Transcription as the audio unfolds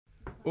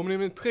Om ni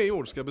med 3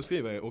 ord ska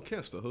beskriva er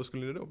orkester, hur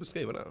skulle ni då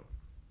beskriva det?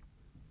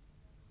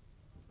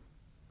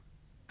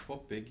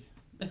 Poppig.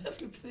 Jag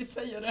skulle precis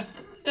säga det.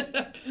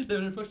 Det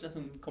är den första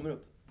som kommer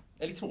upp.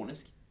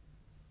 Elektronisk.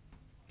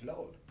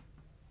 Glad.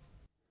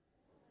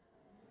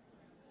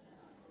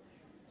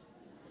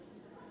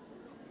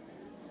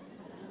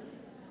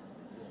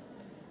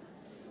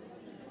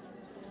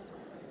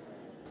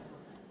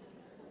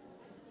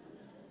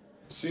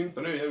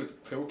 Sympan är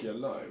jävligt tråkiga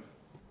live.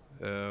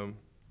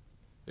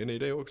 Är ni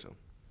det också?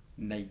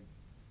 Nej.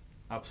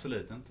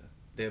 Absolut inte.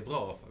 Det är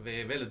bra.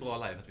 Vi är väldigt bra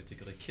live att vi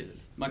tycker det är kul.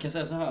 Man kan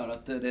säga så här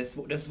att det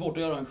är svårt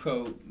att göra en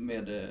show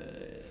med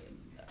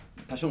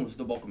personer som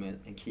står bakom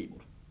en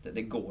keyboard.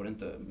 Det går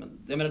inte. Men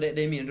jag menar,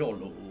 det är min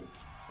roll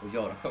att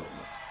göra show.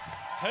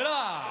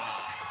 Hela!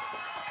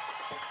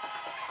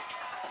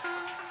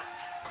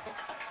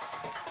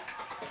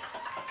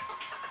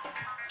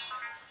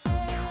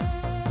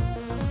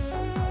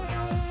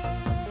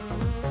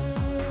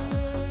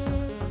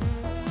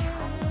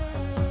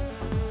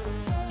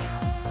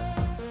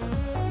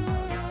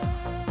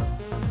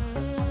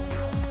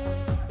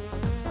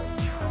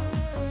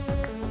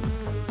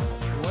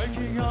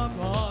 Waking up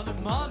on a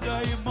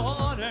Monday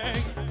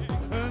morning,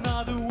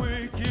 another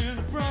week in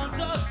front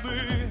of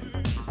me.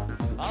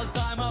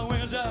 Outside my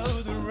window,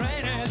 the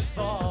rain is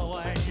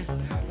falling.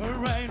 A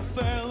rain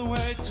filled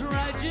with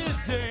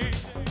tragedy.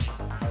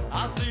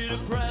 I see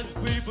depressed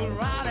people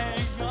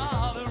running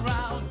all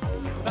around.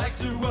 Back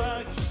to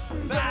work,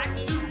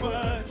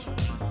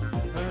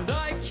 and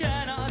I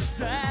cannot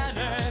stand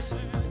it.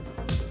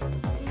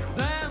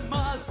 There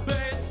must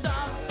be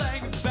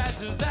something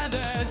better than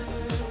this.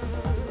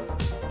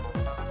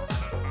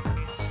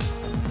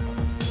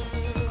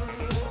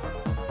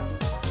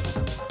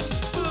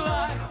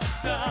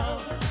 Blacked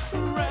out,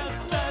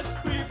 restless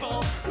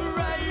people,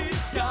 gray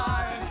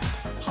sky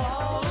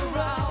all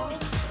around.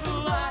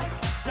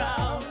 Blacked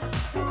out,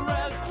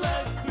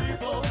 restless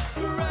people,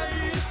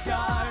 gray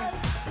sky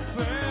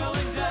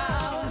feeling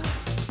down.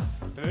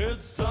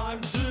 It's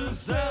time to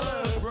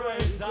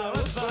celebrate our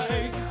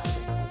fate.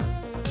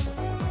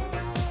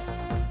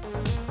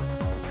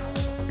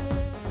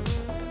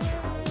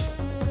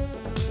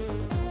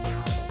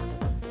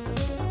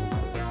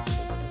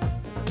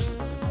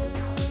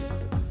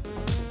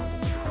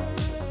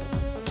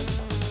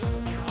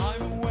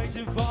 I'm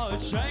waiting for a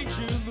change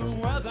in the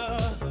weather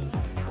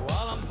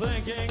while I'm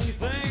thinking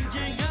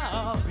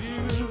of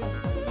you.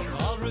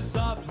 All dressed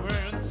up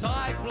in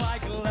tight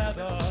like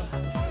leather.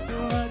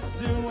 Let's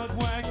do what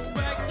we're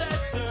expected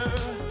to.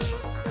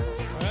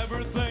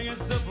 Everything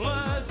is a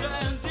blood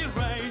and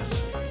deranged.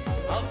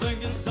 I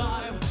think it's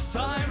time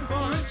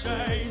for a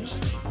change.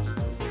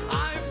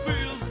 I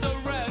feel so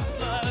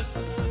restless.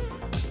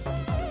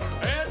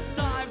 It's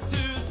time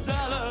to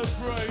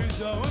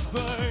celebrate our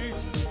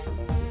fate.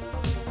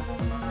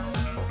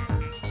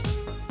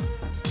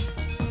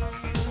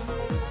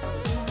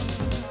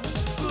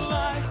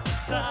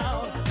 Blacked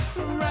out,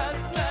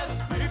 restless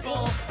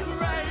people,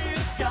 gray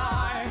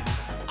sky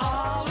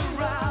all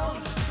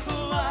around.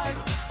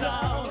 Blacked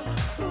out,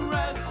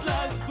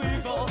 restless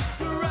people,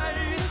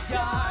 gray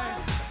sky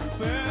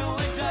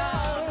feeling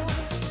down.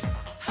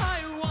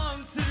 I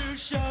want to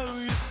show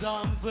you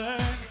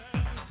something.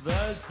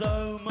 There's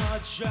so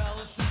much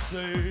else to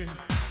see.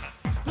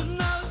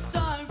 No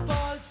time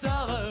for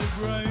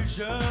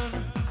celebration,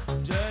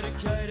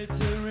 dedicated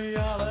to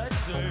reality.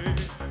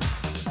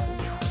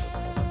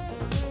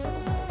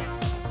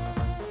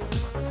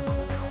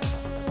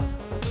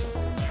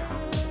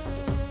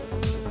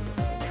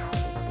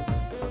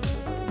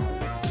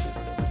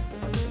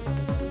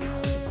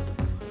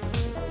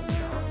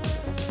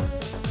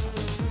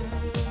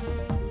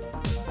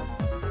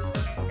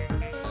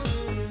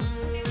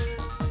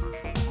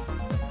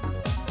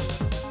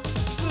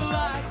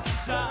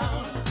 Blacked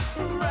out,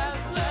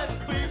 restless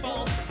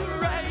people,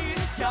 gray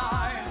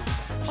sky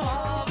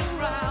all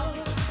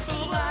around.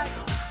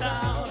 Blacked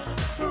out,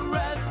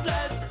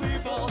 restless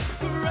people,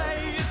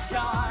 gray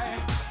sky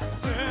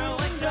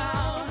feeling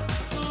down.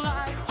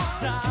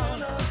 Blacked out,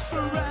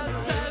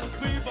 restless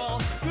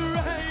people,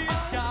 gray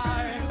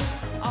sky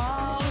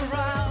all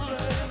around.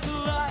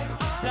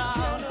 Blacked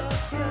out,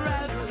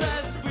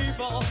 restless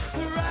people,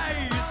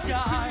 gray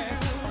sky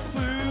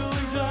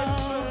feeling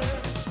down.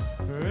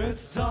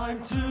 It's time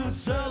to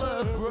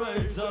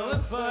celebrate our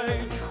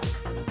fate.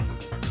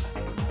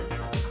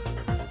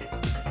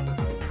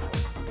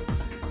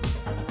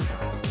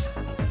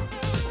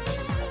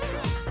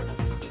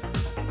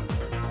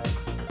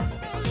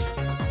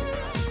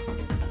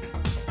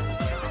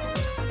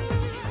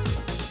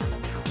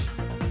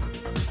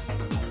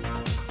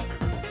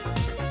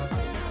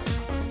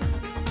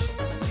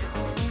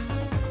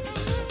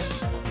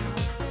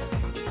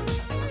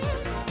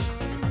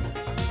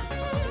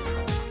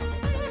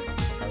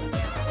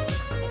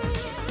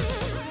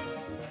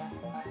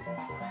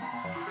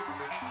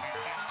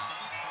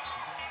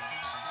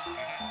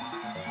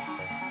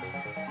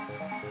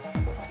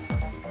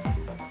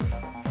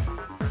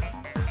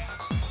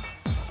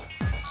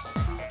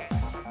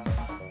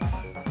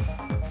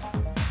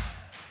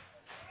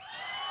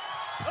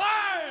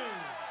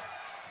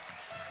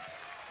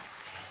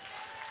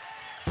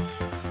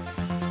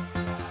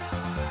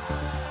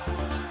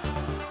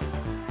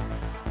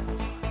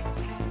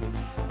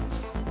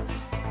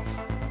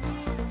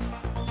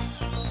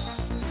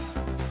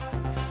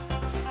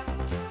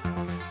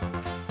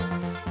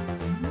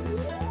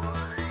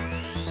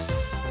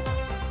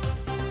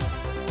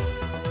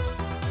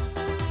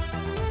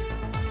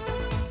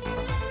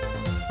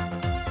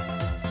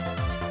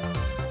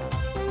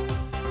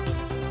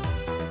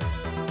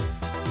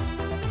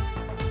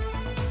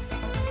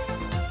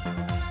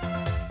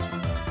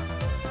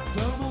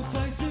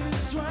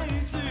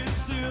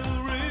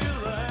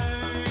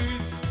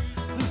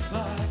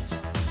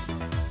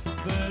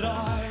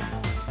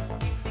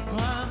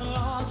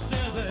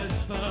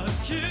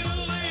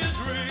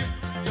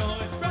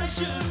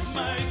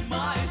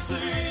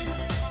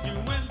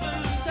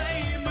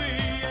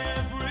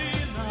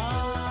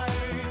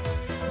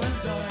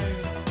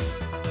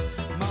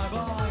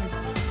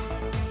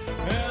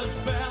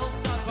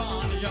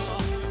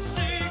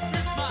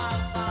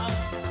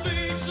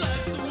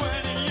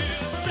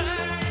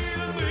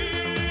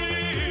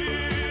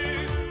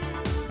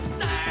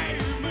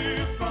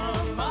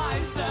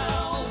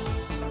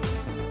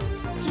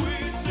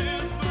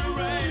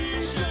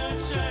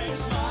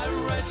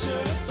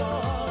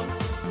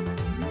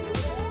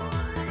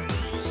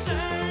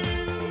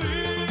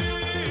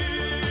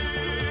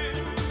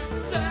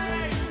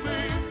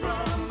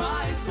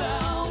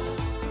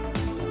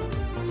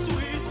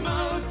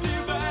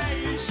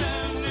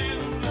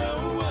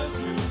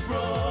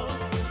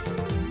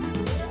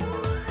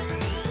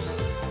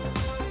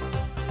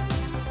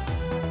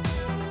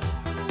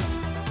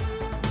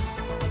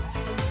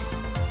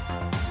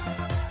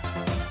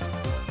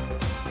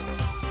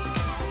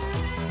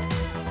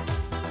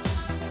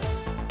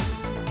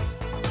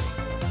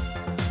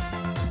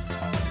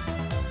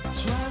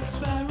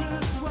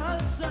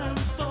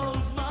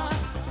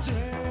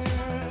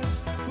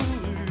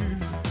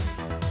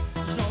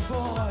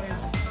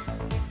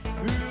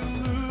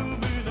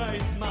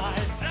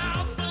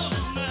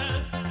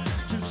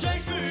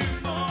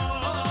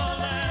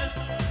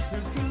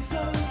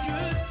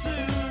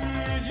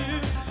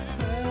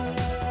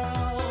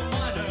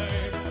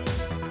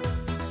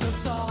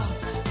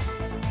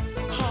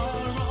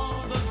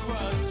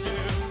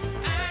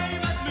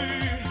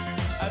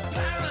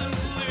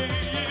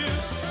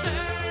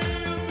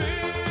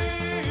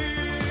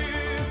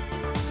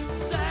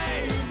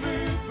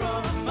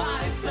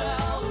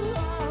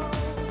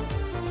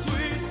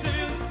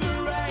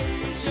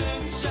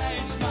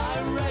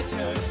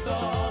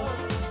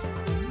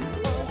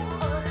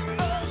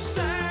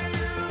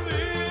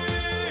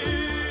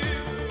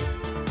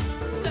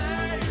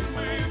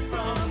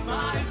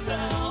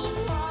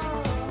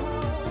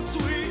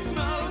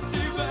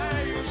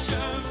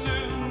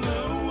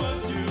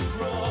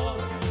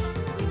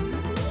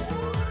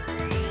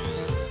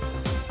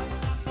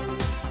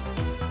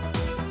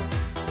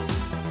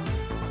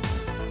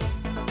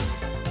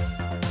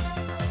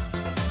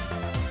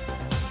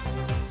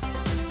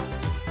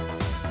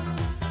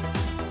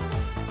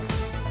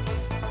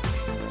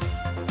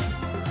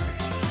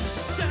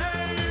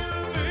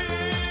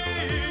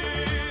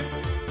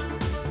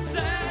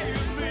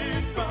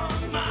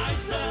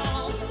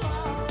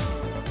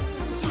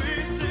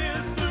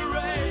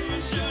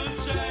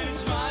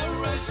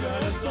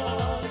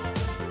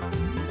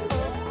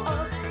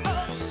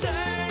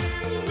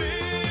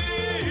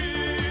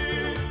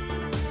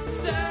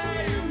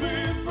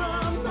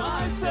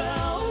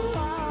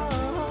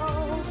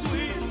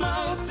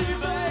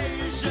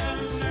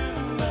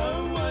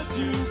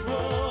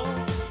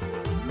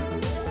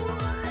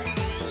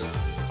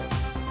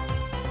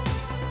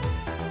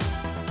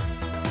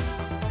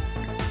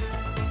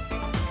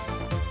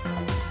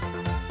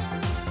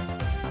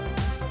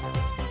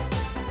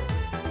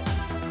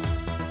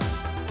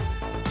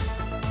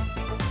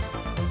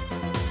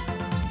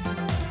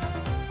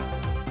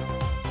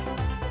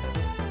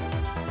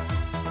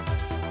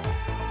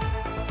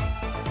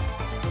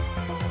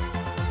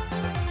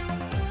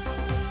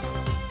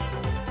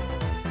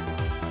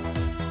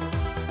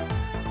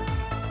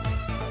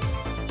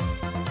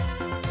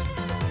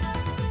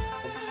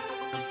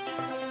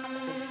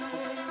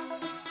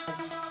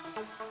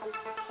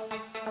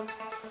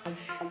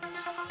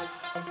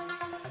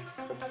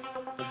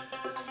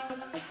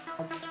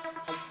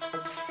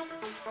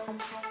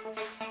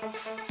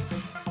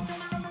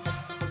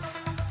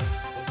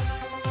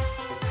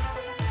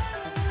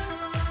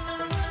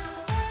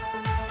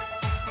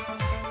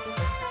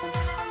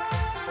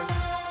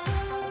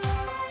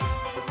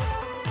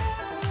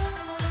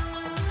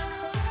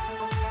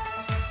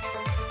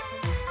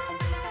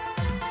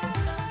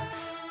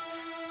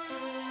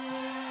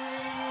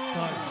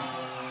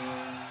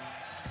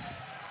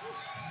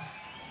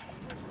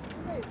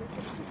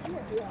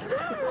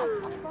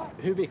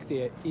 Hur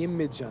viktig är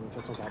imagen för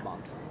ett sånt här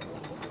band?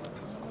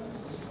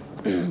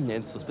 Det är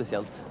inte så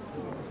speciellt.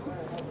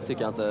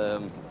 Tycker jag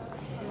inte.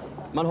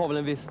 Man har väl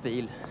en viss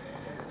stil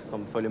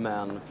som följer med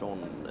en från...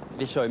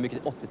 Vi kör ju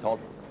mycket 80-tal.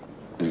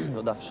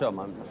 Och därför kör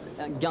man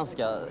en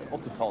ganska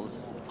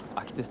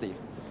 80-talsaktig stil.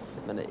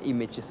 Men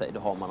image i sig, det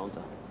har man nog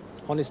inte.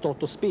 Har ni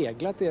stått och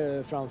speglat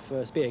er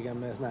framför spegeln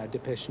med såna här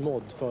Depeche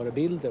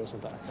Mode-förebilder och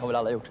sånt där? Det har väl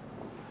alla gjort.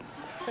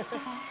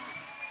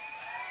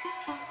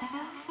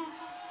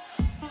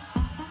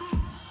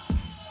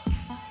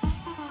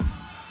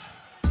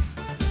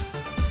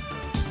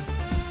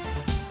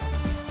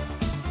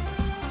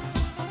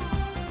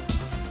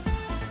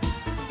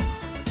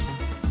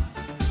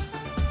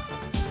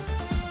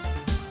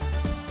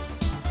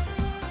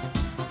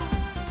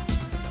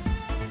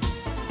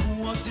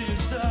 What do you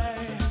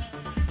say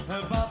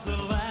about the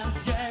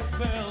landscape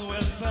filled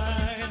with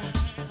pain?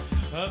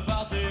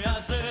 About the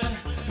acid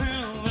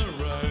in the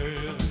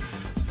rain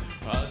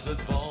as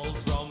it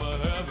falls from a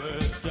heavy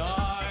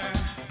sky?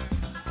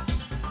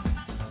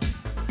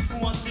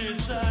 What do you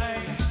say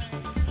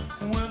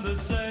when the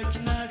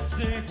sickness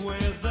deep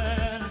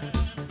within,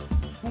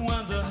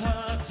 when the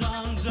hurt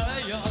under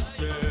your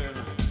skin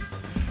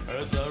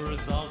is a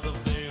result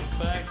of the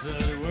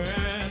infected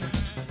wind?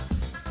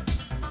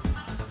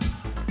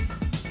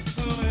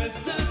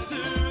 Listen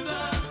to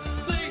the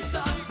things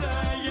I'm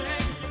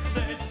saying.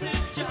 This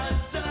is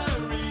just a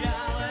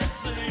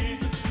reality.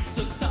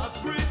 So stop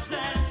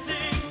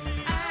pretending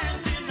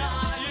and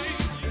denying.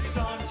 It's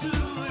time to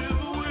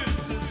live with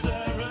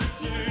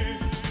sincerity.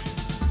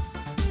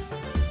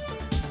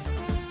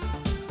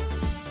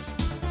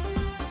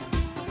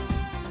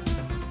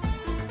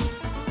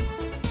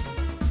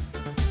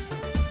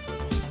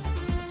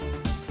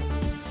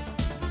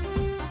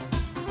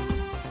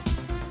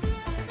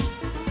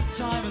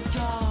 Time has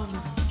come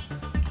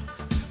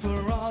for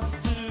us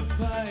to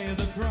pay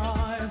the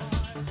price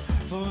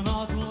for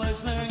not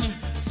listening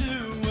to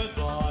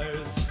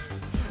advice.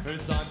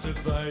 It's time to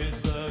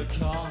face the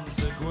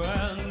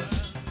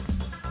consequence.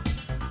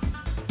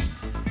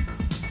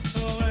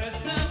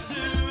 Listen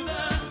to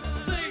the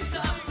things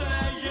I'm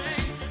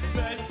saying.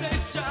 This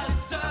is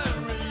just a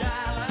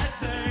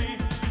reality.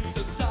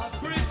 So stop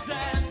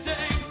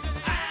pretending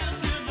and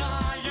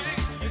denying.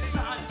 It's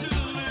time to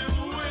live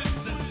with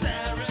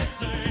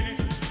sincerity.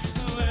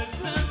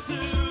 Listen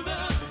to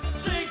the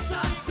things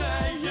I'm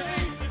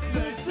saying.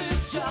 This is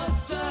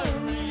just a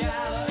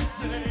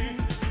reality.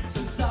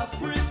 So stop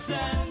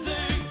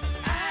pretending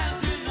and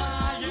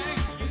denying.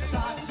 It's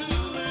time to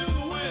live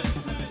with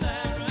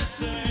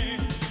sincerity.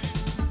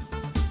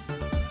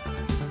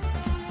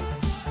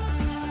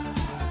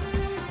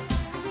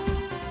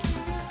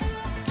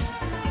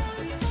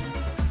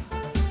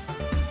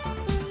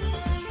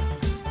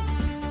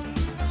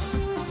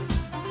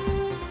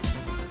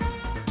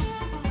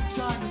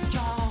 Time has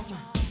come.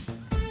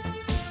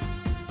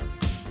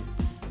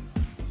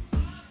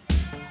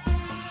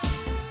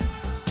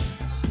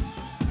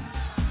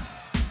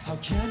 How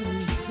can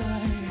we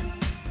say?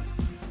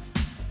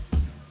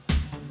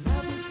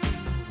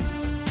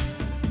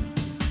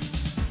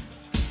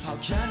 How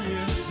can you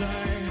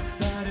say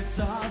that it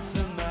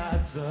doesn't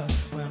matter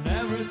when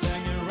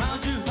everything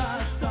around you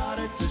has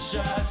started to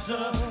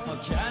shatter? How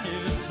can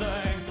you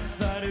say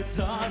that it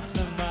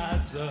doesn't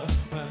matter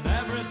when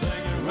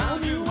everything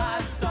around you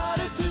has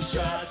started to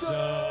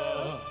shatter?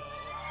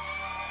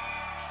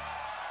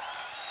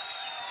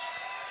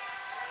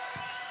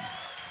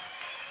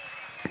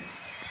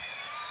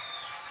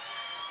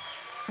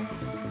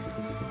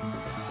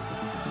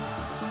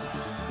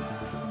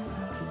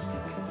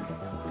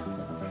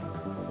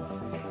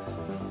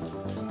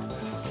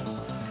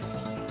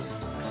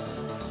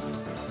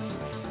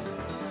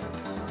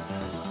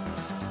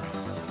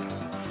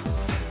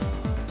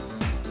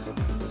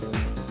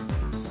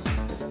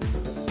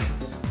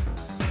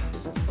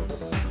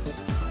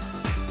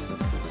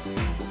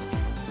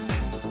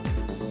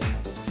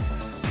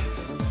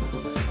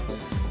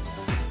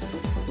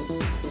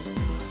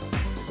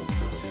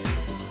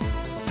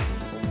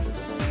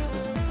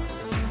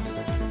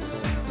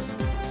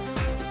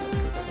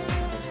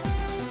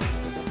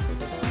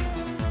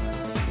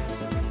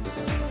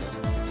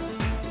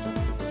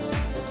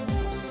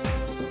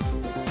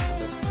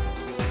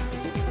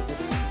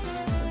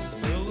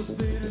 Feel the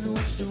speed in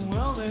which the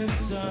world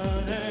is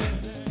turning.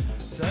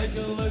 Take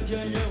a look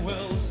and you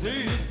will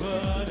see it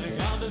burning.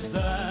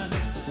 Understand,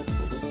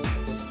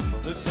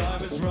 the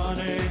time is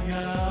running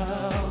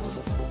out.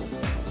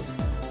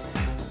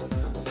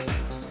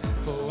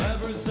 For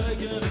every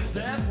second and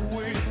step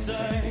we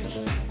take,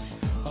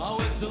 are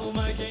we still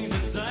making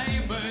the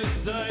same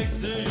mistakes?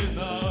 Do you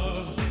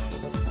know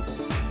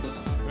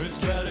it's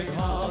getting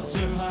hard to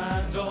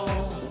handle?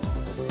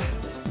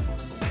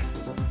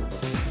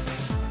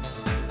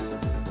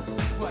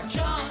 Why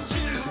can't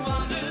you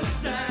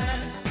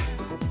understand?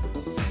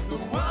 The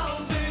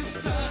world is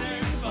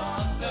turning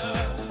faster.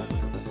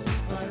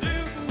 And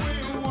if we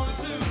want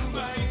to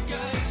make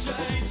a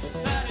change,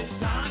 then it's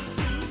time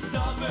to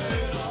stop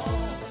it all.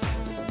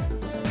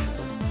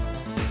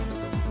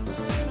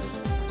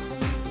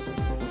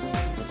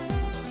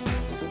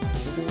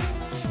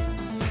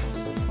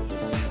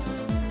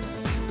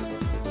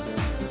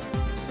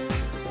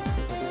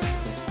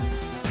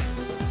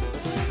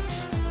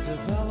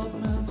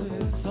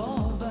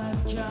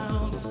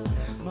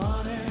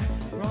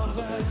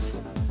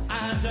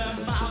 let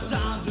them out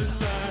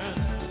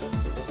understand.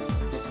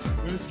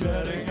 It's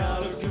getting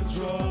out of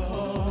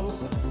control.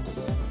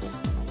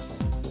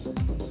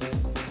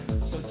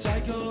 So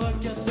take a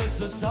look at the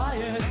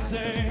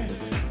society.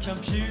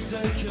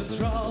 Computer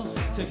control,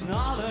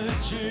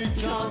 technology,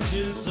 can't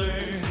you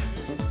see?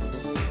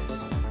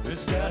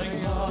 It's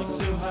getting hard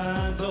to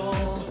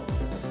handle.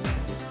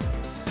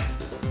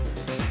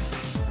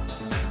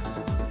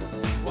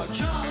 Why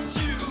can't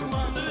you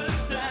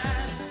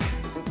understand?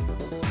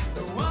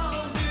 The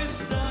world is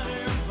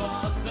turning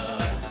faster.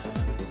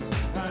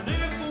 And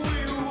if we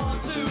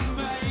want to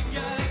make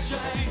a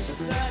change,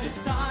 then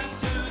it's time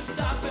to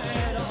stop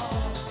it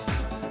all.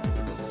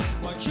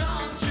 Why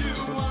can't you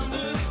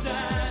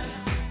understand?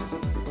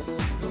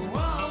 The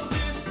world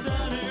is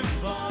turning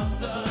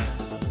faster.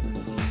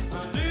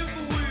 And if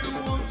we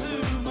want to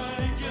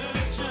make a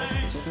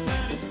change,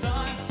 then it's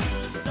time to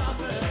stop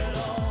it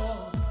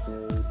all.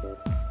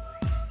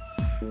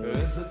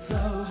 Is it so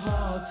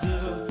hard to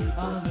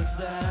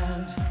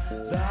understand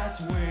that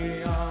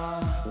we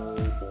are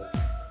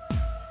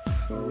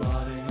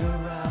running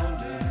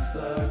around in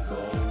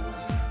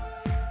circles?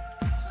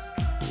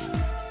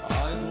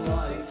 I'd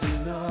like to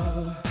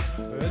know,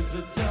 is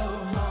it so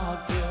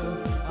hard to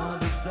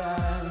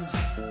understand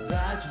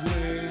that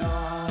we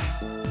are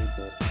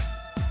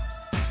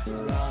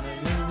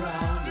running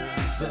around in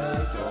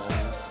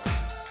circles?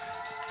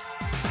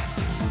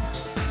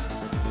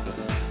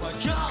 Why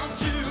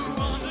can't you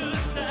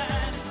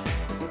understand?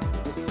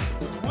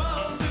 The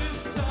world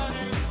is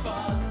turning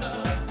faster.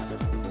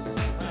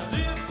 And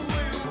if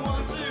we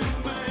want to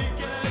make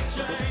a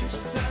change,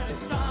 then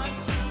it's time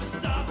to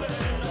stop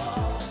it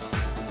all.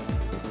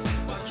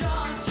 Why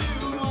can't you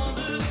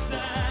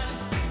understand?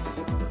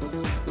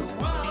 The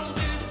world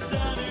is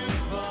turning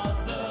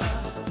faster.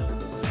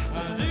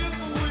 And if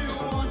we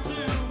want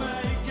to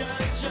make a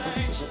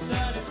change,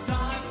 then it's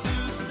time to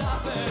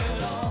stop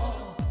it all.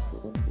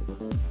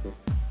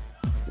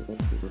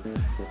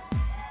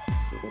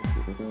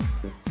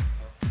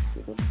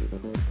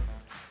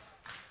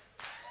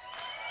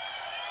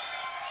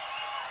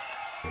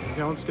 Man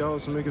kanske inte ska ha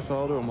så mycket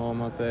fördomar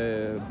om att det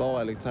är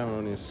bara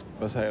elektroniskt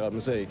baserad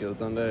musik,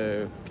 utan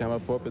det kan vara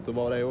poppigt och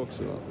vara det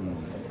också.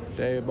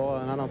 Det är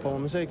bara en annan form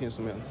av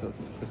musikinstrument. Så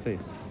att,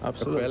 Precis.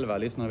 absolut. Själva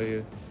lyssnar vi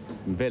ju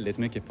väldigt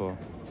mycket på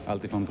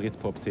allt ifrån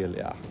britpop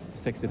till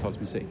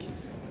 60-talsmusik.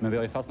 Men vi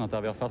har ju fastnat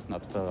där vi har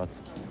fastnat för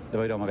att det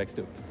var ju då man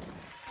växte upp.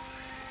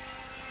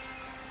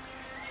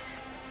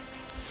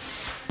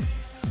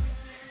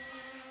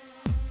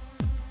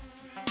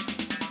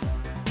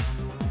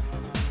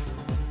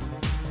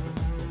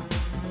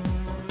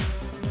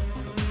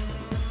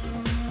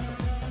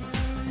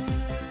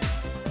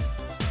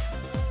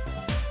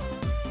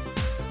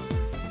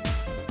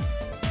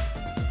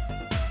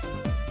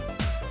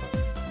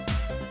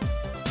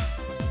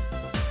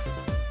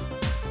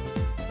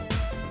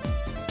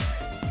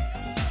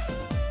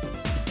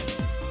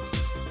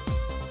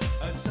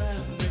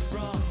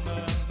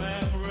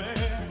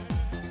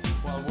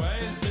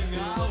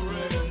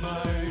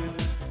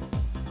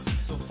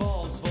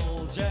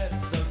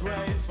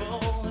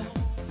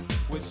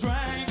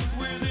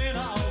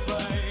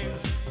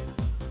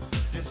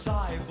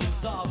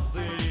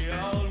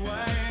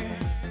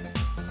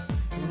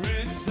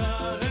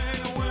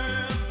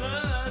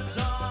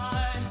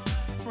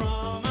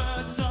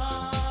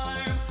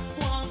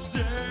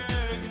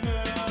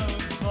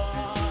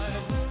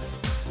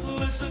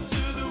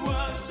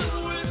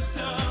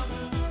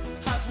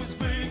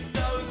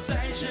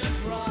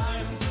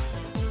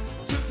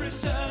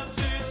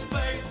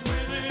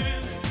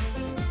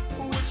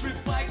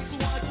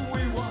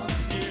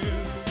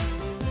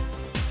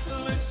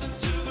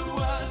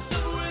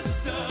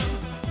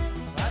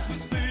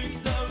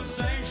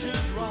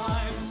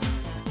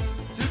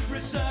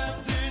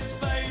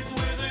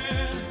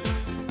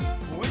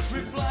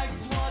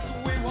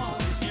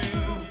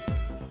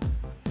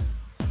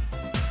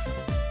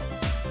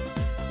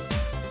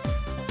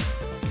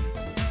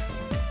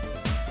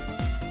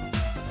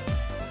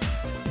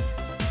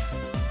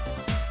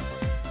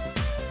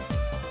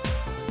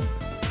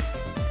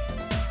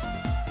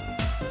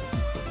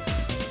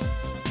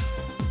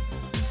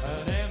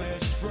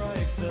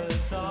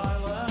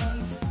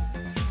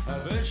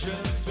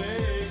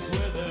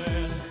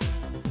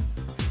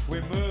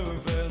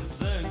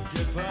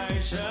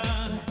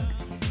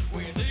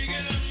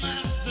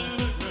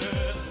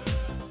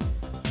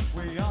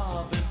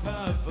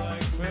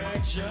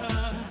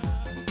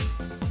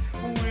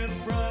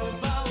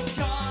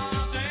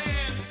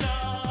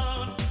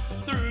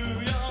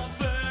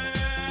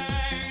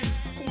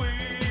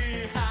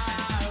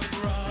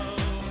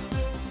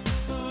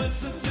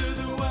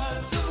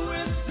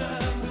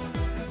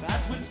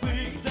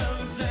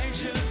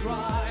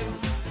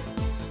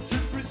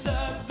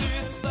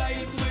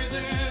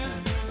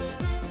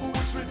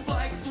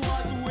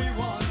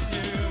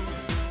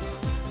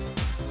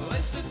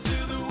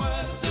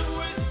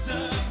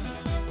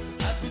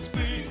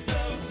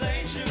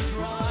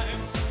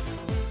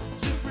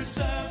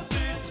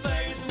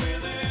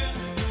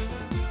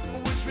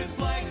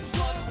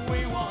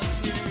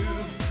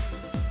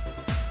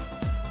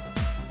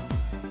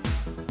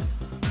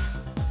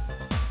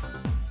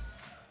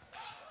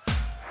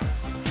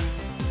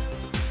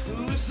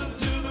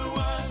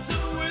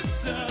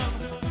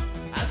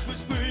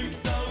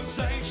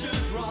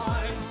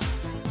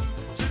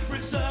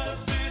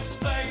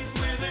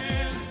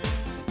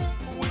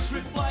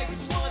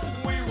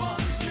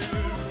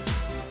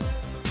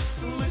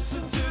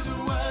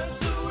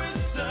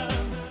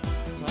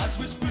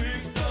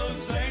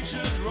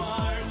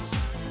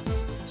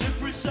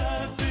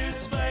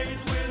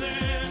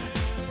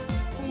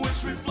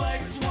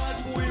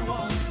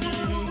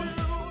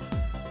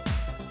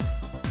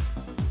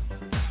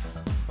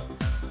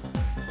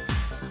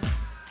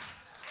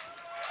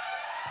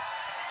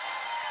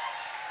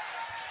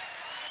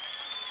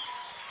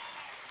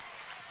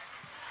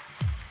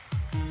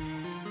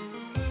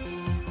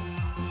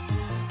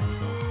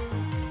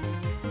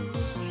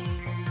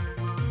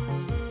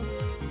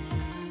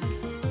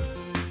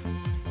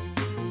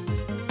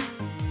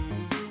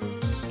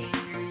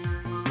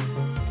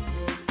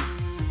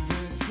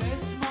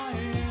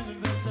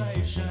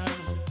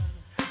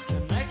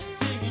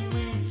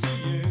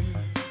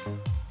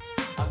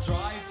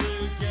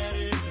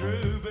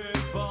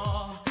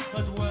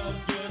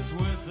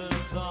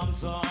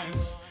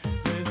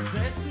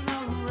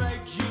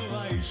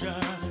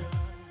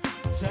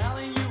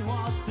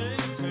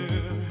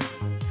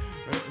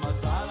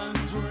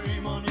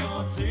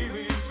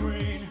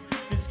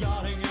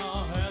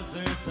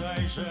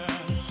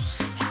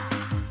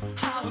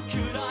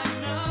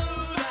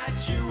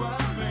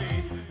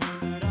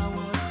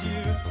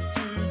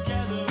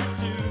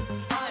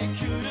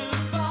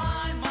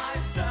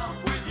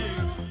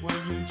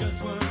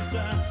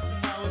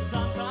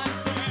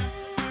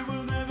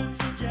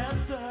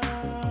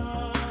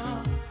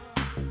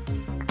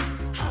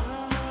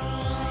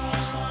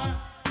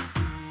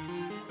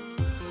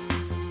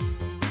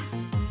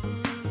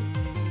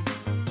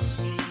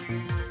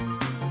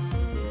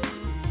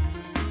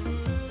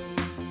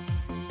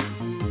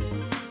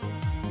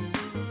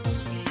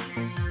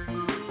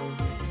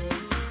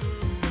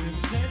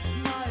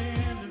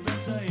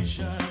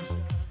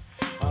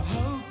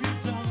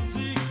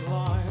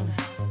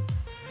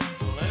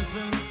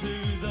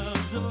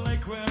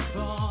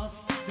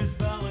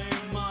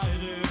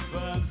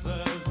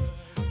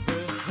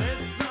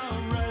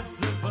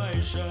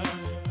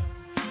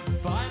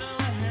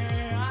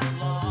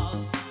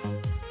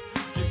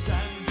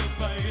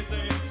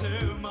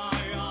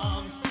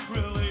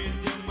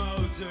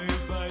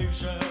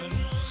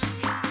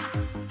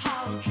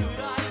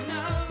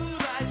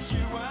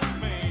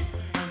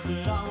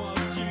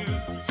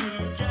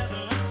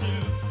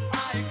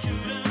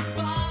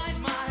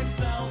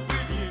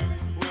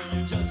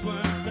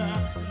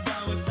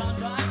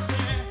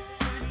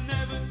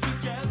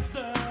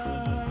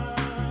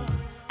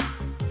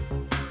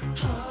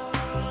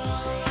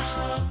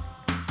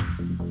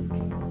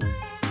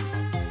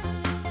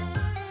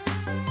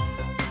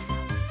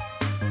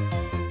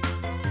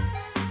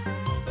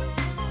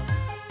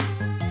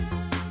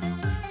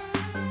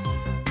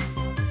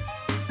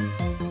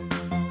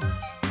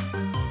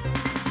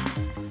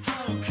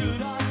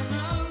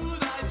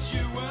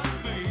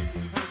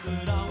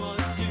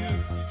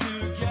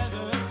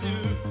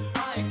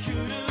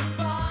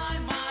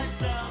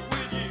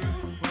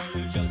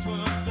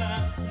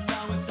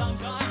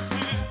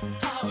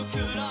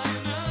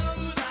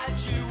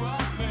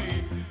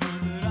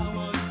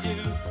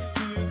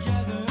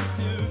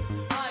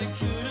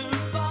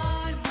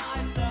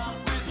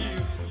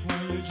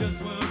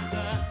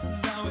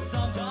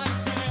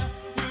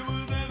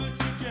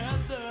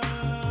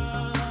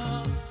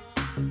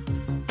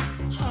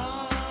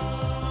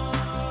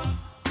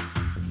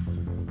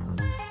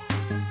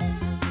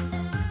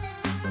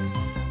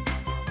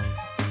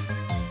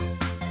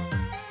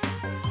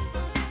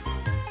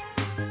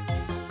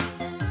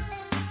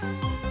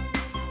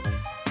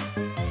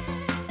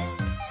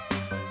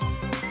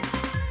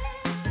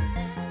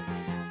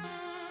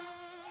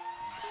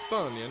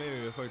 Spanien är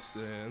ju faktiskt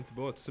inte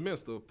bara ett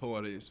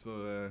semesterparadis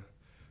för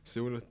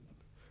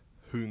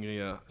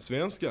solhungriga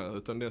svenskar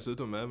utan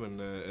dessutom även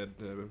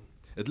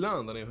ett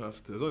land där ni har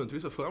haft runt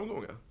vissa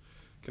framgångar.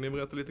 Kan ni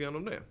berätta lite grann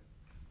om det?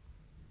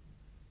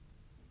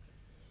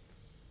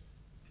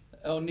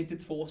 Ja,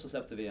 92 så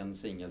släppte vi en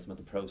singel som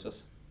heter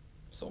Process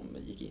som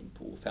gick in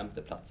på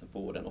 5:e platsen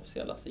på den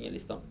officiella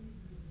singellistan.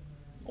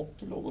 Och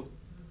låg och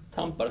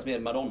tampades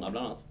med Madonna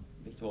bland annat,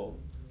 vilket var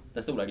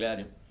den stora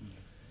glädjen.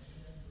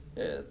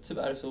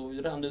 Tyvärr så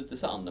rann det ut i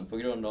sanden på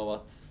grund av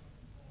att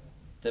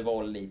det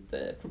var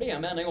lite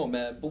problem en gång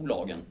med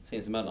bolagen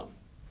sinsemellan.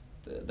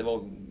 Det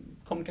var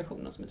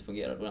kommunikationen som inte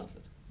fungerade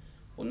ordentligt.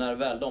 Och när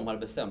väl de hade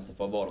bestämt sig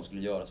för vad de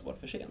skulle göra så var det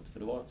för sent, för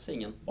då var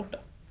singeln borta.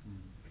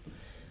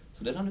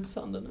 Så det rann ut i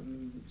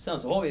sanden. Sen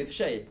så har vi i och för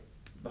sig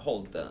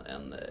behållit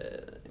en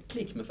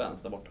klick med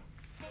fans där borta.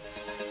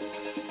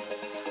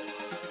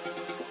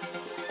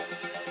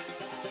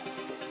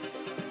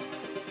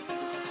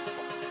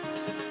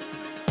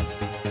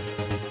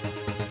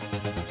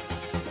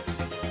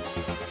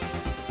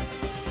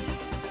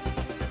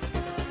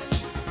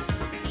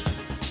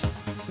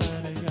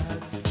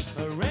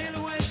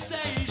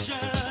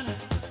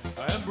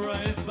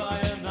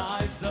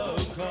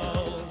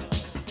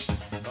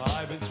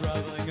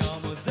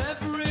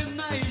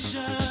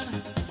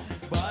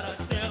 But I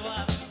still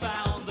have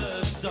found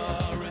the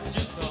story.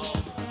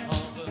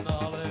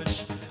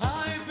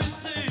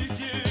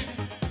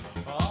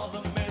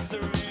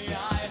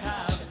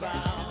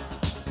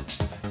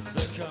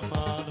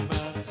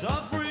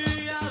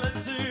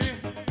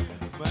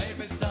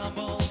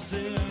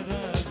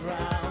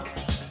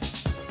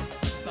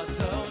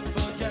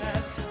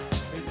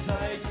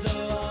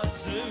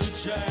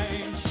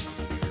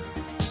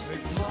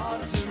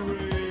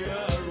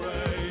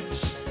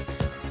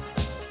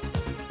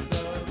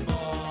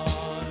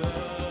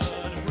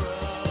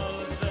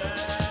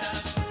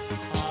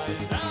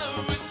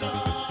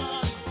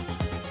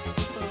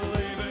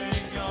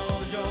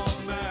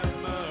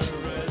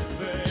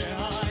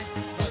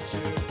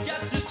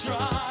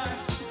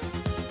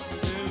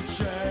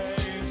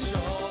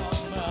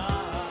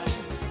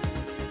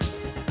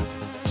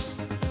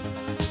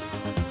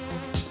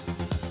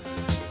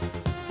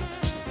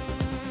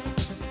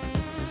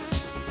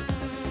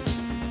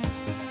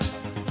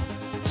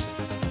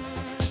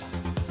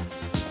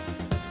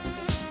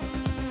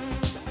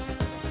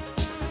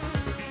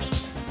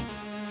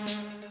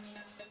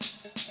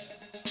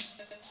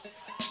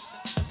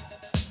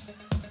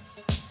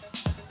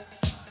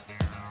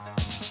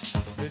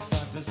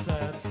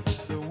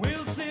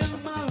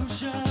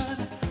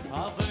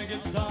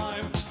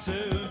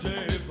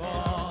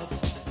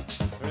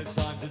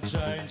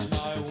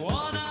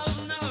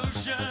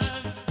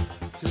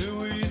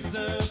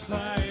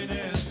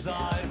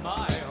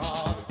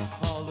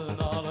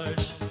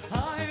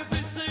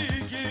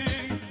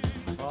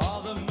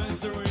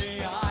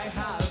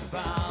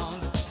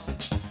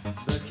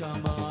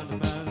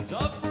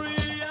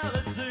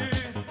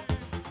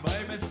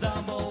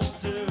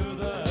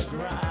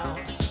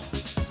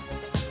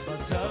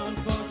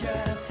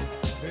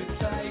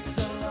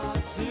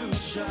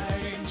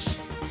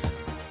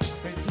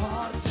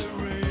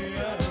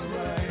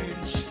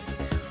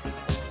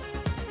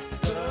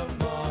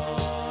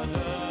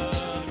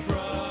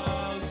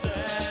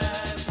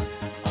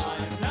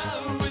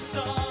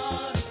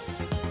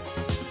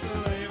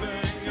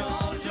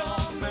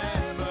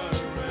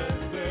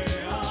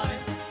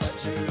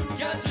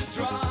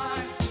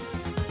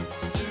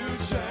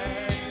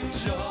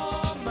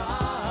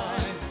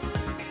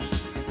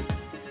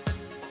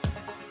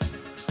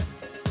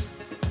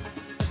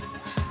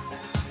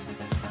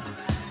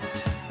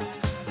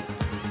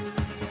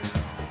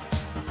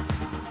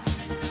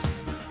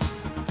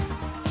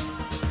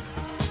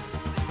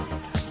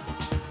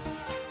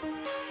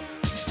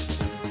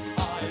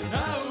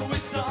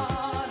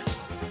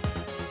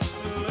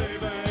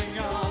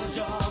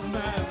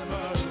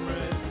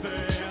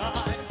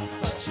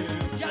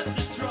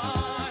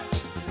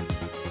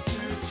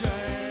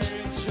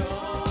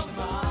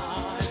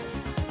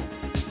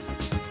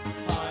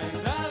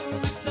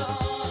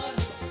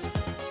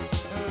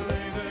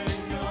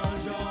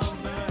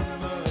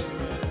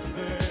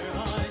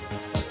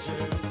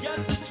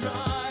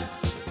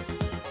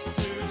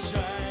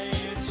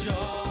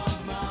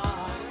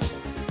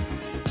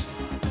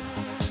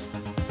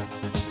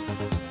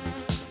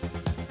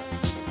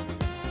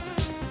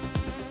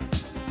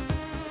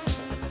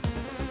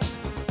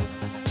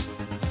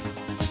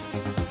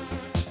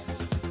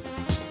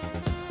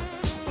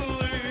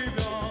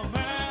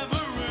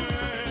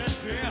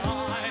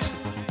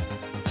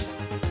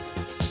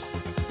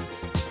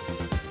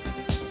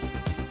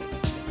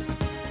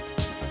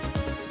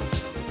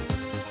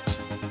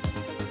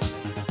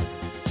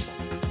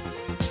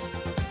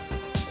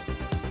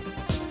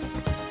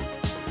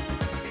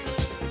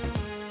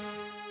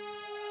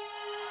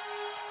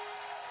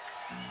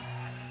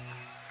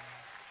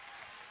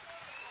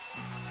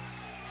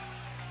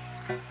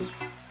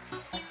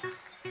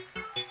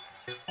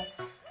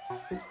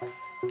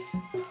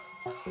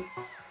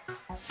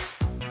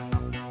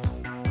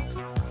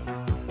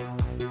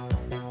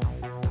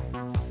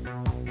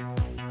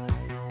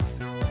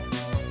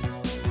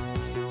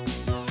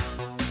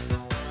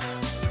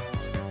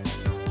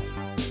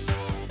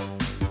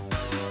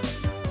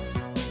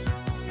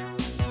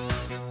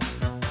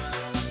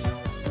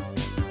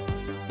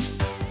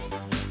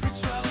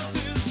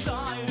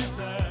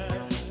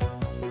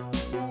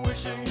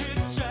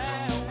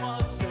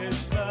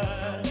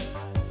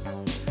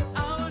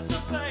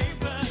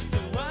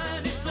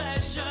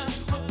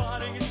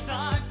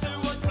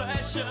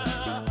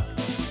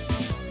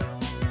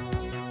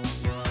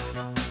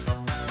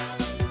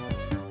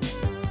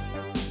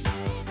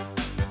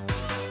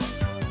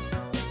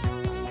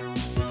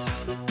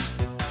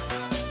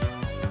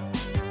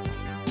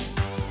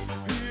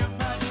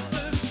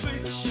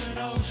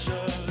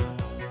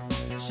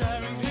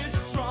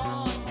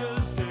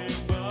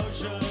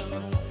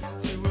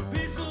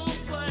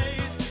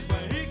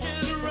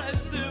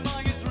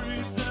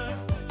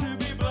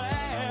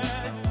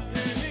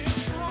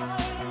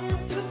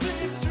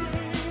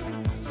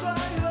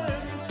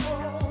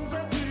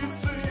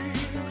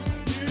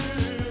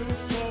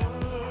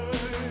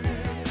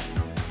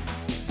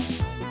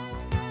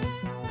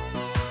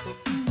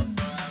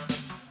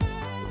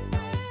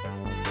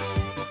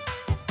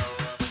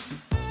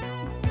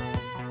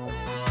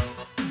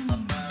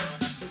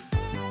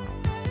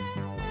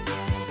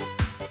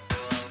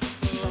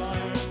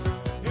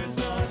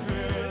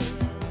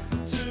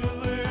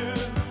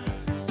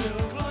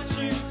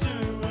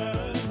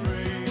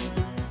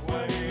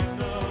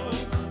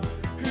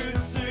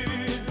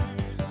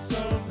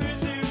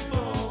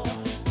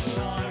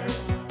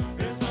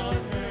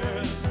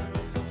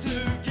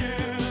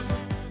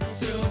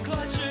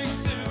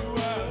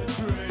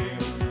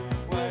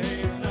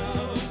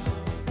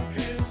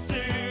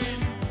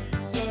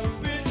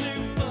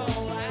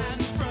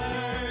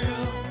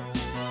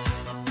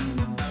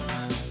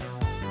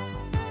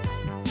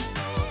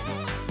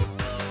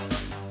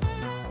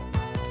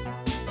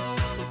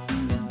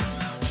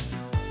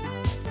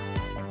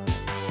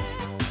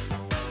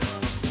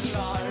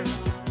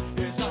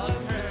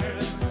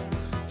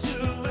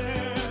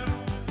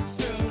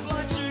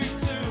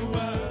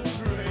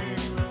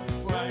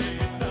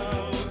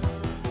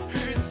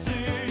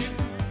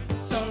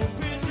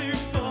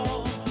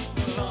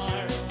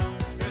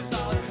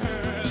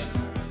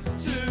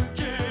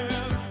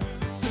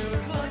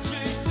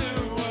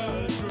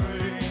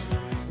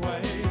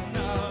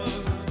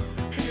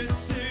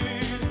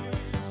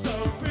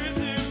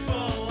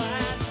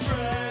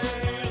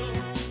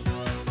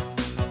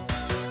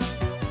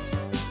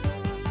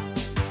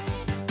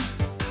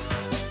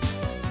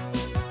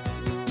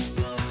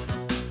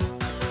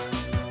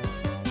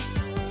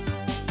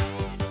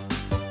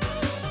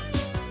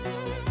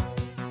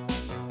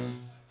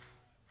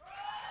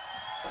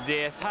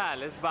 Det är ett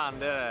härligt band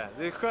det är.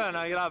 Det är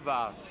sköna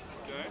grabbar.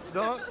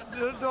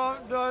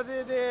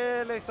 Det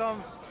är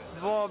liksom,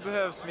 vad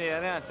behövs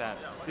mer egentligen?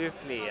 Det är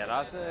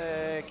flera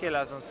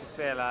killar som ska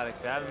spela här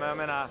ikväll, men jag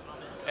menar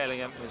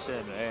Elegant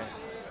Machinery.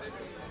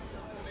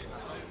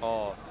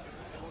 Ja,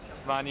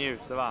 man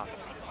njuter va?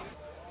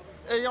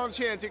 Elegant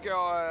Machinery tycker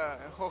jag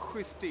har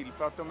schysst stil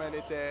för att de är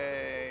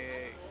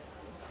lite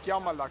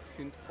gammaldags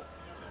syntpop.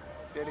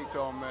 Det är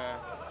liksom,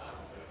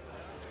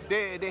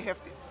 det är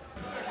häftigt.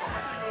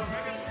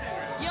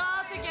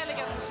 Jag tycker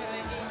Elegant Machinery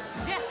är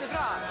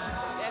jättebra.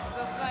 Det är ett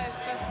av Sveriges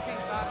bästa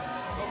syntband.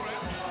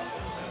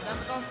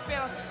 De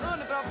spelar så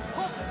underbra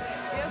pop.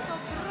 Det är så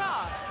bra.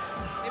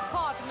 Det är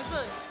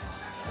partymusik.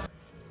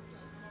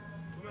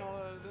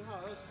 Den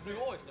här är så... Blue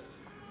Oyster?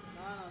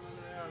 Nej, men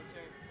jag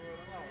tänkte på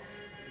den här.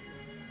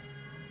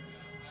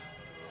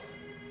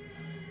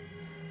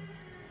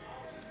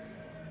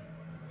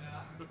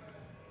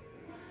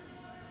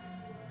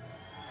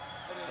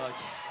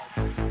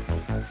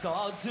 It's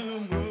hard to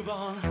move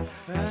on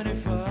any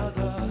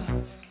further.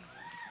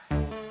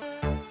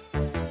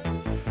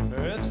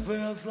 It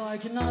feels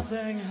like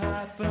nothing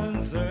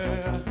happens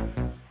here.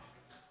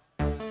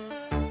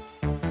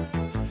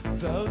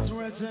 Those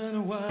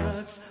written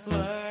words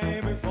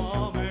lay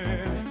before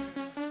me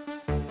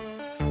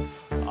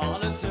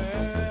on a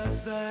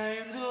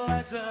tear-stained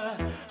letter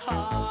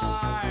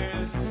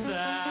I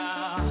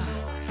sell.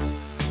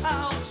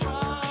 I'll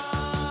try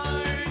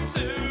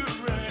to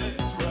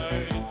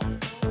restrain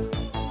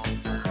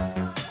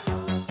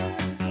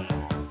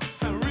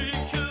and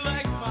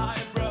recollect my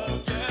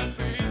broken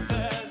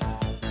pieces.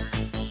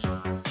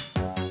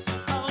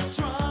 I'll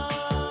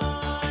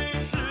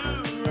try to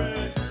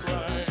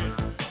restrain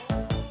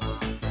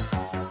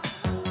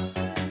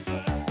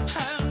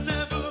and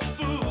never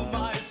fool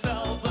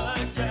myself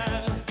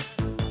again.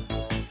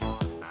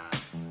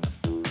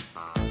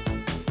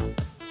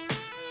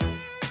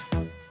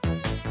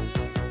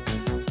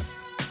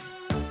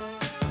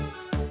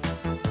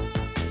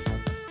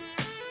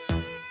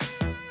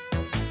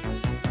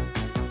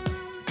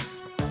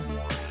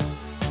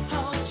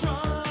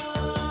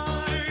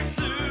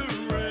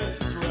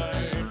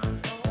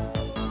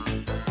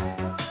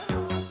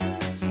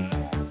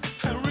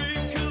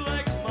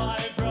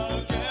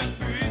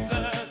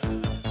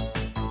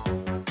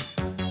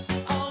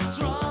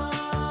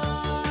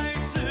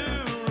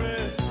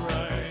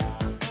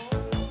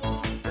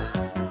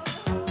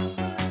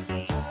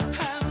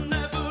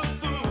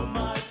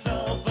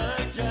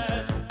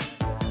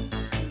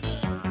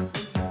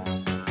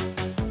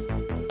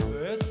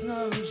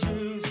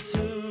 used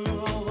to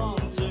hold on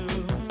to.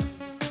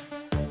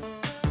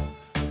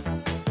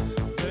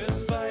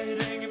 This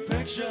fading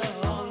picture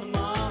on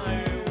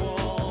my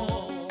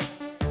wall.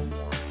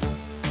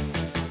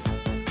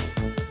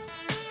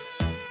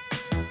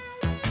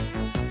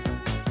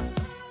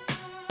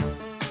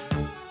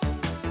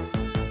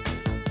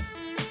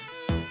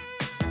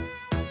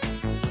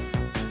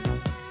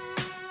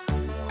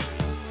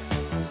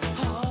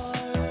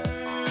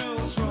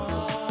 I'll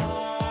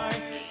try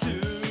to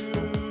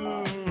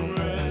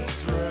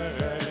restrain.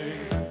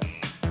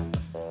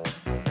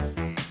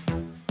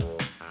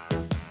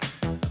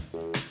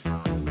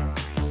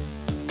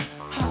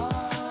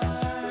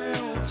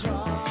 I'll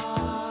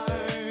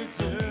try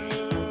to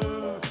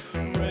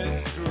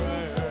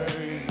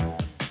restrain.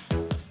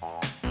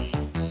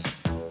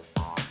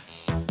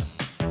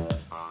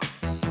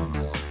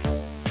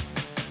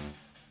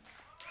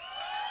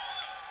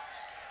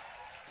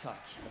 Tack.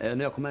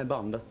 När jag kom med i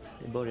bandet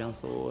i början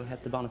så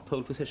hette bandet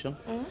Pole Position.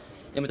 I och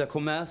med att jag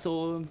kom med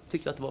så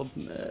tyckte jag att det var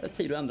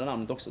tid att ändra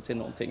namnet också till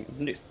någonting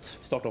nytt.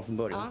 Starta om från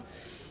början.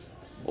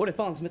 Och det är ett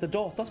band som heter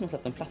Data som har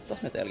släppt en platta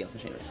som heter Elegant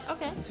Machinery.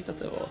 Okej. Jag tyckte att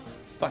det var ett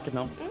vackert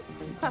namn.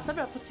 Passar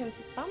bra på ett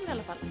syntband i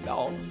alla fall.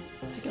 Ja,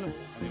 tycker jag nog.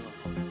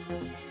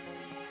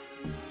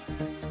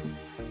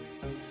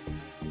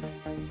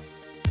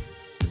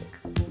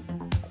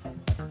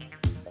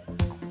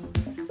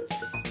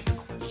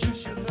 You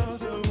should know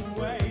the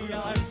way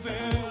I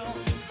feel.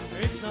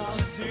 It's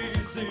not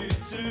easy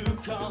to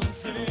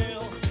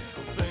conceal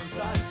things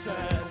I've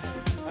said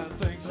and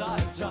things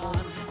I've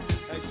done.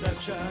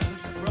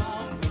 Exceptions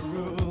from the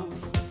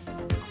rules.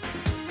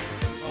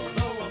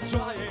 Although I'm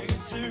trying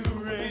to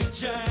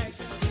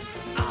reject,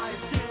 I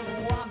still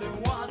wonder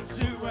what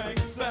to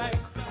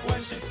expect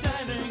when she's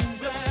standing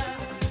there,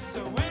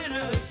 so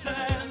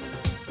innocent,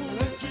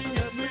 looking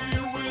at me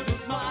with a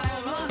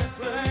smile on her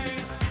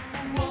face.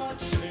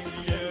 Watching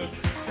you,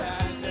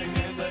 standing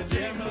in the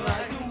dim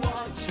light,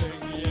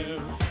 watching you,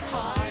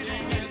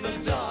 hiding in the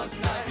dark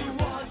night,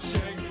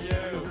 watching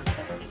you,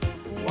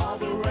 while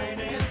the rain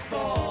is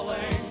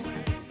falling.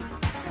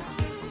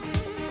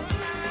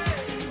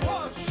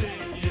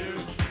 Watching you,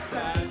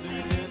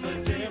 standing in the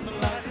dim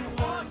light,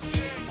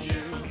 watching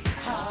you,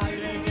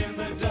 hiding in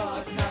the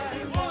dark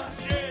night,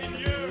 watching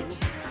you,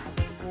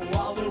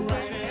 while the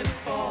rain is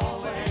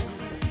falling.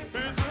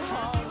 It's a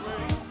hard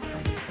rain.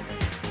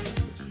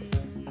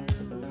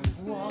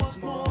 What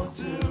more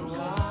do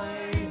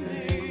I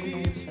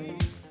need?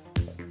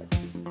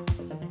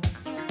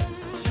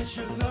 You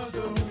should know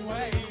the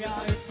way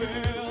I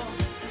feel.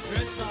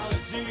 It's not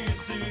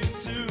easy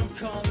to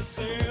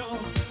conceal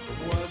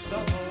words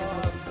of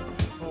love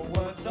or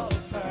words of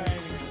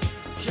pain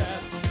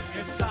kept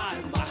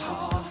inside my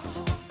heart.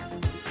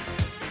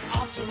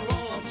 After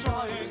all, I'm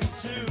trying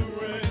to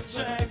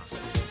reject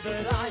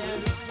that I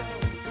am so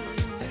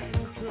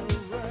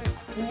incorrect.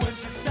 When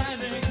she's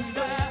standing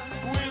there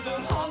with a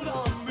hold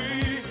on me,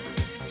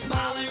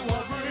 smiling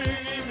while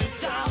bringing me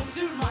down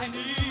to my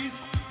knees.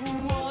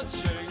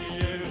 Watching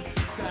you,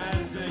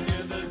 standing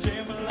in the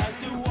dim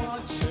light,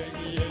 watching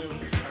you,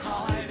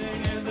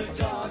 hiding in the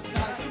dark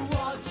night,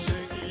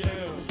 watching you,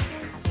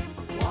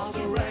 while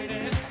the rain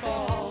is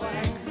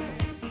falling.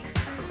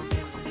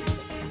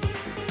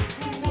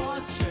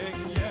 Watching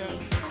you,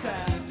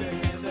 standing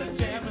in the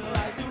dim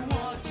light,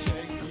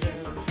 watching you,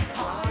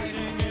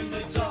 hiding in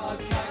the dark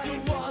night,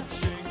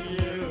 watching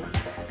you,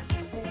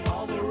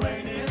 while the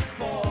rain is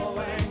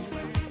falling.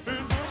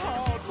 It's a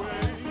hard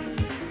rain.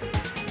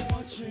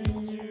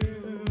 Watching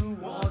you,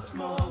 what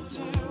more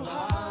do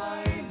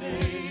I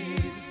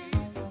need?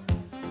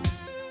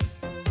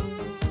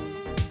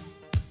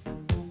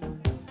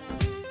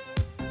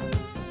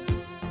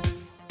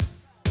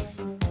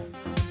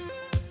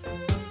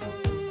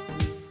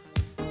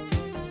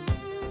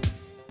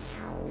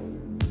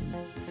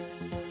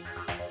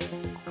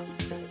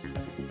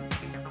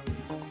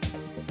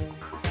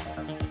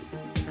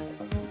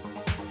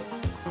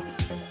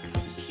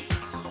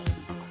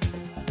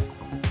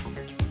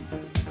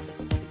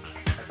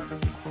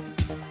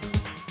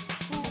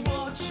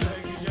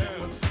 Watching you,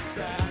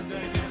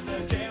 standing in the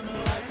dim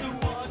light,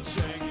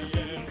 watching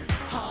you,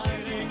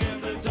 hiding in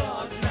the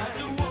dark night,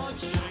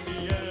 watching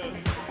you,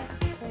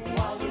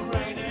 while the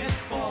rain is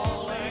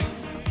falling.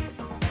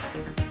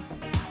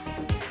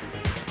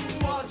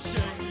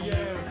 Watching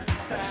you,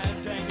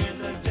 standing in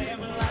the dim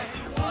light,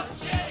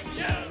 watching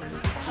you,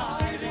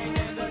 hiding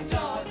in the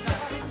dark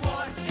night,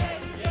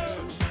 watching you,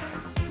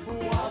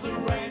 while the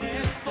rain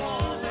is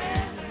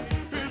falling.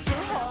 It's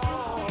a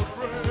hard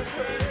rain.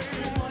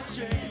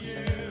 Watching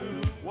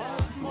you,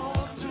 what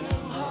more do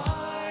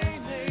I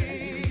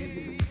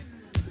need?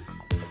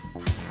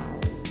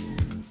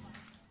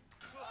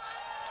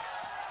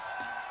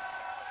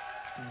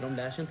 De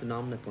lär sig inte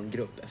namnet på en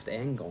grupp efter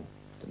en gång.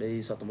 Det är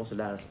ju så att de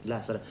måste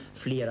läsa det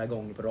flera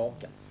gånger på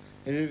raken.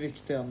 Är det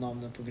viktiga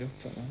namnet på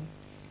gruppen?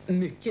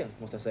 Mycket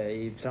måste jag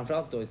säga,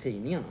 framförallt då i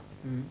tidningarna.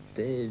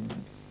 Det är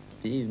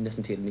ju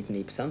nästan till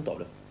 99% av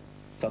det.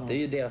 För att det är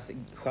ju deras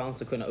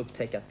chans att kunna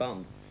upptäcka ett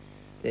band.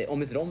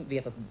 Om inte de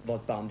vet vad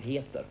ett band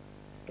heter,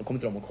 kommer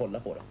inte de att kolla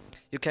på det.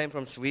 You came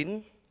from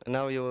Sweden and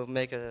now you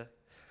make you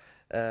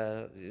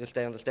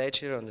stay on the stage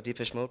here on the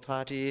Depeche Mode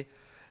party,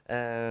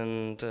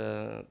 and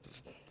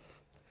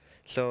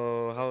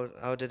so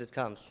how did it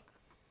come?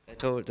 I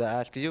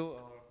ask you,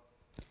 or?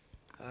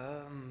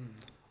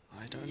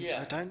 I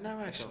don't know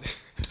actually.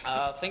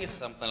 I think it's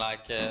something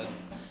like.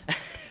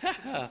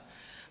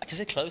 I can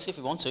sit closer if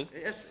you want to.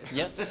 Yes.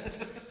 Yeah.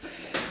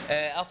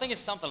 I think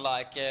it's something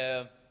like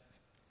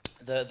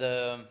the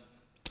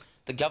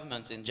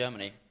government in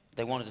Germany.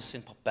 They wanted a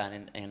synth pop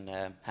band in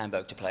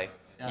Hamburg to play.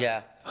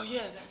 Yeah. Oh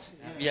yeah, that's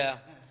Yeah.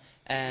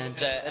 And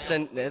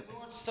we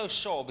weren't so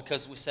sure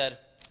because we said,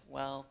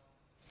 well,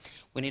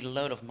 we need a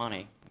load of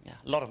money. Yeah,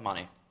 a lot of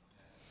money.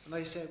 And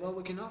they said, well,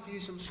 we can offer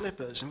you some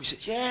slippers, and we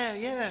said,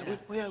 yeah.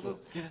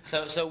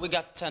 So we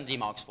got 10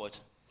 D-marks for it.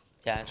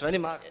 Yeah. 20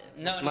 marks?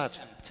 No, Much.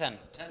 10.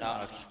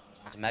 No,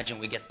 imagine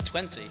we get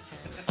 20.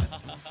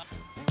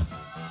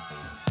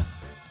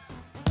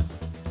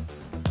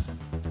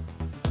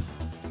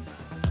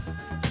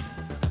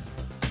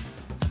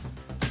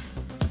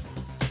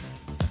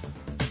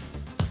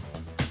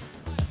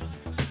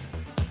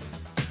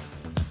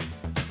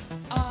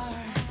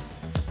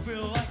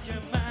 Feel like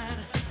a man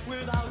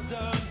without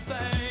a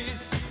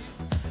face,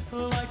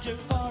 like a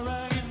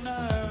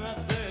foreigner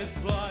at this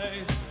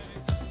place.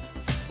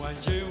 When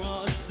you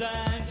are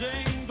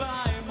standing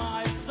by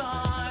my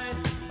side,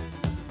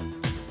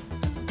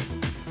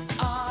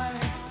 I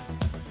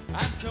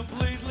am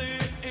completely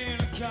in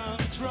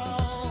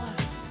control,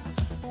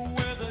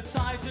 with a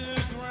tighter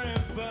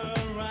grip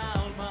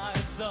around my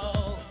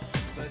soul.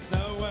 There's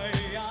no way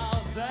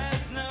out,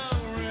 there's no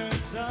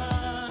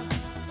return.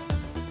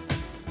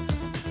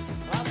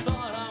 I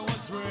thought I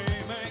was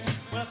dreaming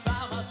when I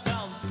found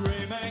myself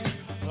screaming,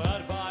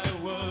 hurt by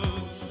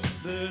words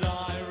that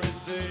I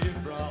received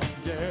from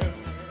you.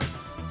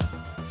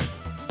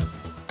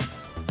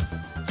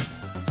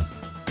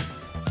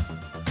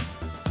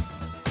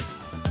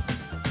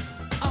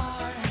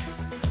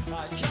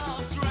 I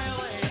can't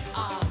really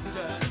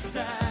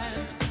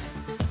understand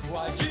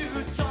why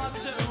you talk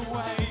the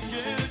way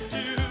you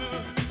do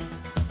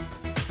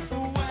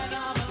when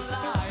I'm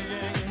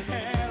lying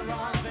here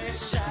on this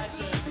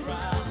shattered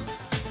ground.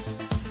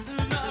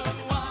 No,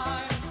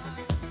 I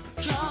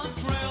can't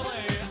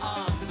really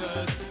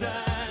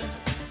understand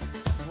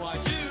why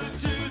you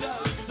do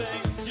those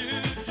things you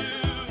do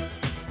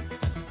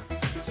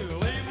to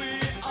leave me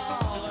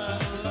all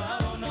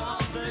alone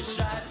on the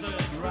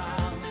shattered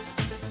grounds.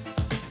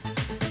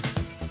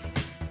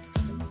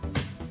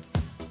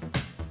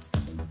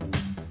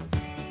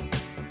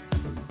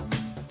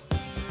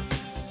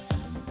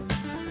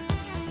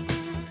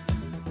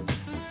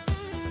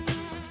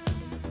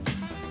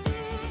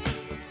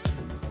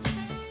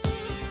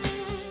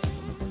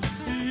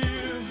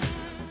 You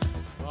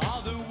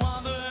are the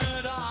one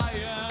that I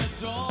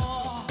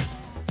adore,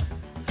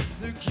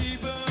 the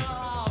keeper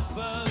of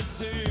a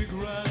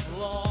secret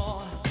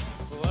law,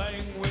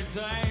 playing with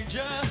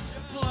danger,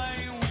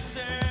 playing with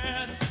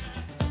tears.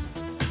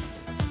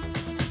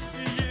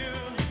 You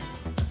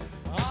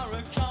are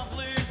a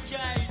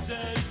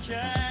complicated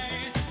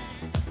case.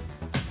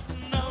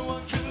 No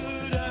one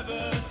could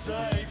ever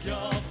take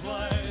your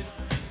place.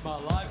 My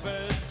life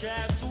is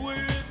kept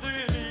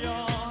within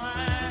your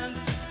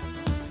hands.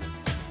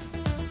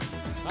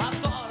 I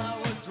thought I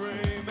was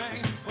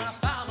dreaming when I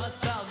found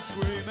myself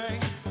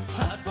screaming,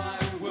 hurt by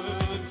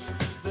words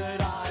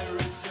that I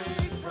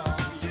received from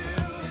you.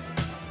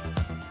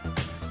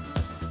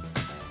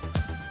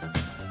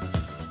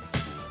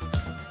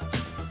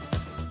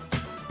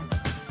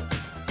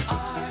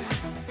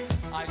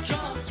 I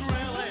can't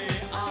really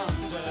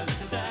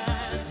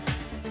understand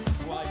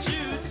why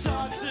you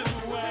talk the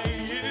way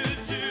you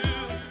do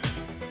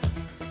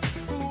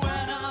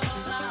when I'm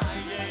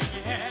lying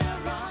here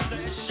on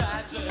the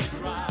shattered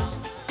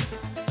ground.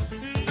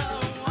 No,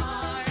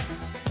 I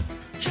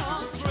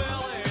can't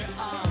really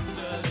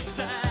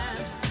understand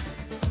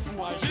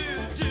why you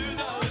do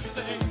those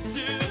things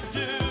you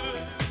do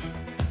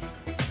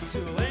to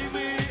leave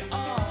me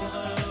all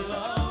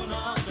alone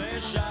on the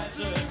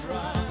shattered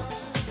ground.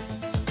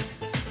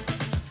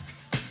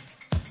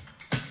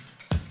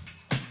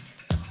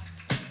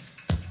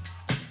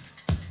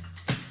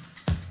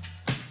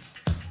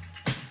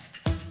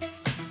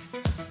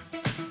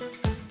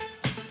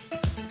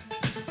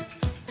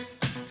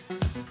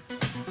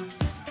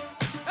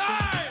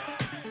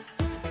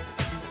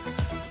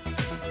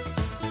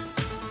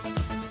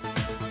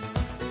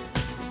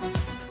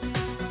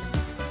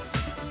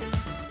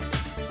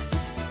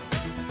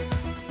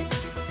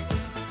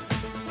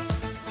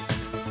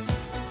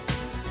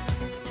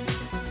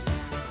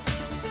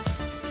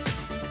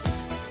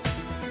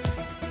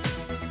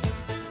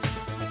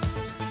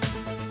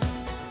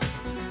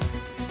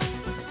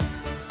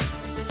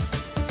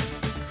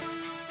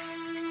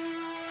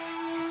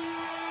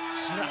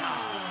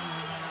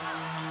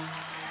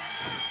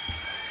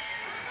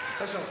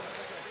 That's all.